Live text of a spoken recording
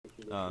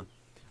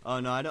Oh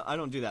no, I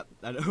don't do that.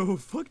 Oh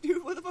fuck,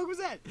 dude, what the fuck was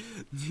that?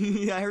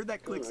 Yeah, I heard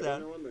that click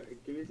sound.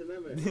 Give me some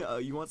ammo.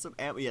 You want some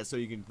ammo? Yeah, so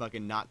you can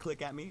fucking not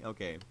click at me.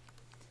 Okay.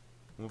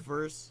 Well,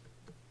 first,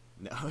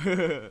 no,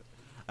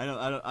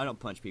 I don't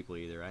punch people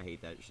either. I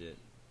hate that shit.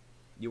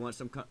 You want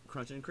some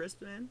crunch and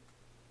crisp, man?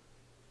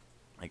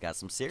 I got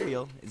some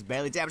cereal. It's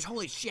barely damaged.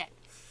 Holy shit!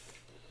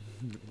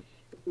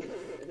 I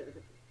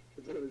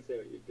just want to say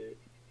what you did.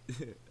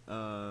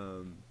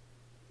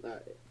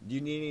 Do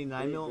you need any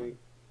 9mm?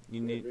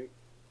 You need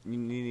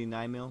any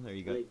 9mm? There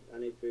you go. I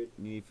need food.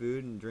 You need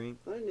food and drink?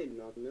 I don't need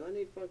 9mm. I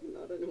need fucking,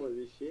 I don't know what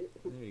this shit.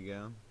 There you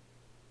go.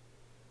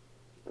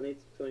 I need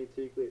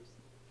 22 clips.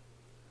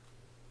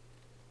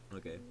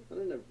 Okay. I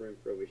don't have room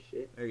for all this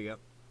shit. There you go.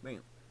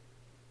 Bam.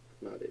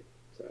 No, dude.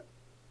 Sorry.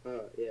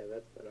 Oh, yeah,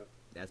 that's better.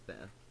 That's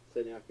better.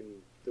 So now I can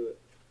do it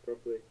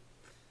properly.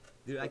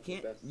 Dude,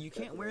 That's you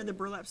can't wear the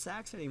burlap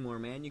sacks anymore,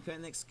 man. You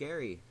couldn't look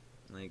scary.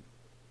 Like,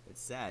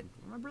 it's sad.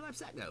 Where'd my burlap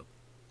sack go?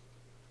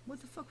 What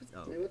the fuck was...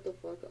 Oh. Hey, what the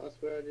fuck? I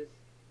swear I just...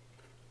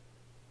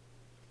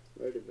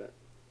 Where did that?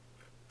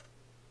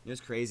 You know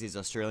what's crazy is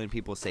Australian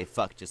people say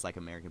fuck just like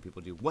American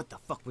people do. What the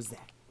fuck was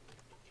that?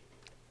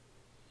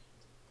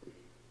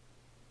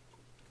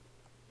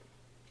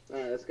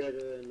 Alright, let's go to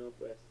the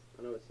northwest.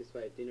 I know it's this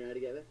way. Do you know how to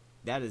get there?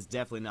 That is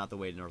definitely not the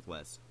way to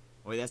northwest.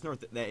 Oh, wait, that's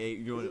north.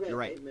 You're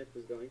right.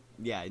 Was going.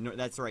 Yeah,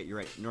 that's right. You're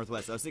right.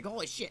 Northwest. I was thinking,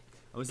 holy shit.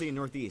 I was thinking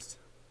northeast.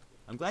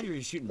 I'm glad you're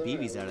shooting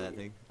BBs out of that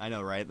thing. I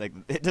know, right? Like,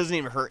 it doesn't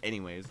even hurt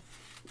anyways.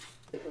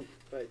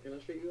 Wait, can I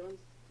shoot you once?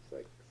 Just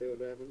like, see what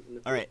happens in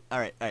the foot.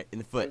 Alright. In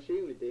the foot. Can I shoot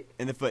you in the dick?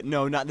 In the foot.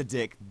 No, not the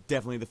dick.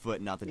 Definitely the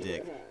foot, not the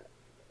dick.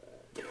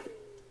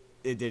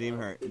 It didn't even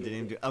hurt. It didn't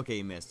even do... Okay,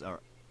 you missed.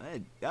 Alright.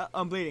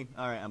 I'm bleeding.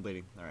 Alright, I'm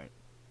bleeding.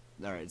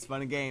 Alright, it's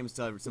fun and games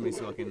till somebody's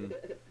fucking...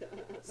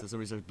 So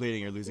somebody starts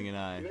bleeding or losing an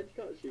eye. You bet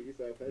you can't shoot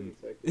yourself, has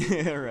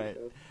Yeah, right.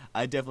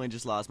 I definitely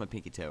just lost my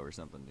pinky toe or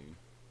something, dude.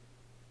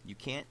 You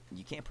can't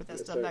put that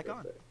stuff back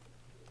on.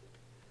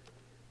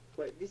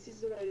 Wait, this is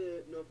the way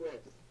to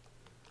northwest.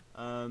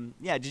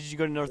 Yeah, did you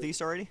go to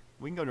northeast already?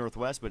 We can go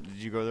northwest, but did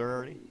you go there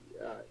already?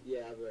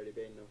 Yeah, I've already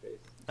been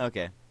northeast.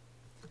 Okay.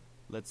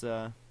 Let's,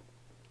 You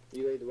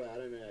lead the way, I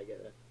don't know how to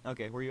get there.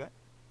 Okay, where you at?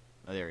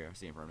 Oh, there you are.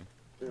 See in front of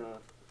me. No,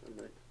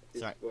 I know.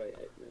 Sorry. Wait,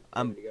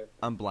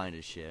 I'm blind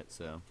as shit,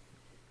 so.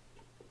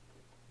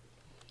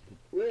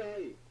 Where are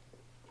you?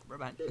 We're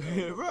behind.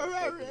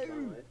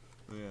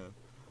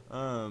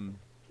 Yeah.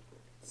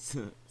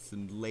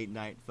 Some late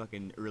night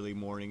fucking early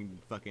morning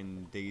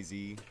fucking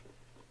Daisy.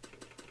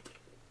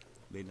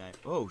 Late night.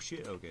 Oh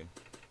shit. Okay.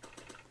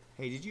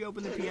 Hey, did you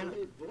open the piano?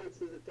 What does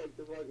it take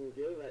to fucking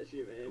kill that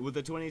shit, man? With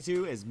the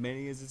 22, as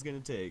many as it's gonna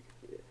take.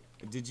 Yeah.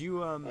 Did you do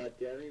you have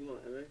any more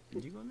ammo?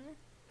 Did you go in there?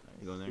 I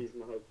didn't go in there. Use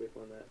my whole clip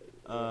on that.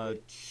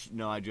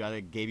 No, I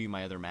gave you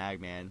my other mag,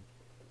 man.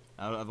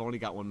 I've only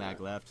got one mag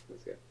left.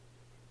 Let's go.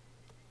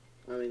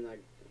 I mean,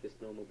 like,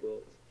 just normal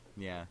bullets.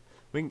 Yeah.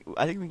 I think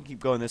we can keep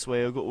going this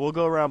way. We'll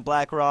go around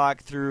Black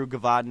Rock through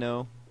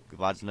Gavadno,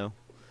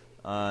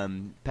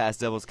 past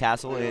Devil's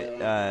Castle,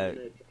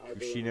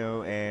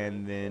 Kushino,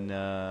 and then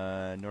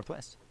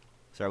northwest.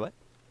 Sorry, what?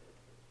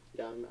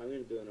 Yeah, I'm gonna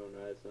do an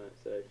all-night tonight.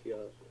 So if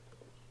you're,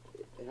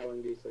 how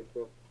long do you sleep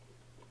for?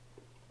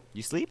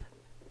 You sleep?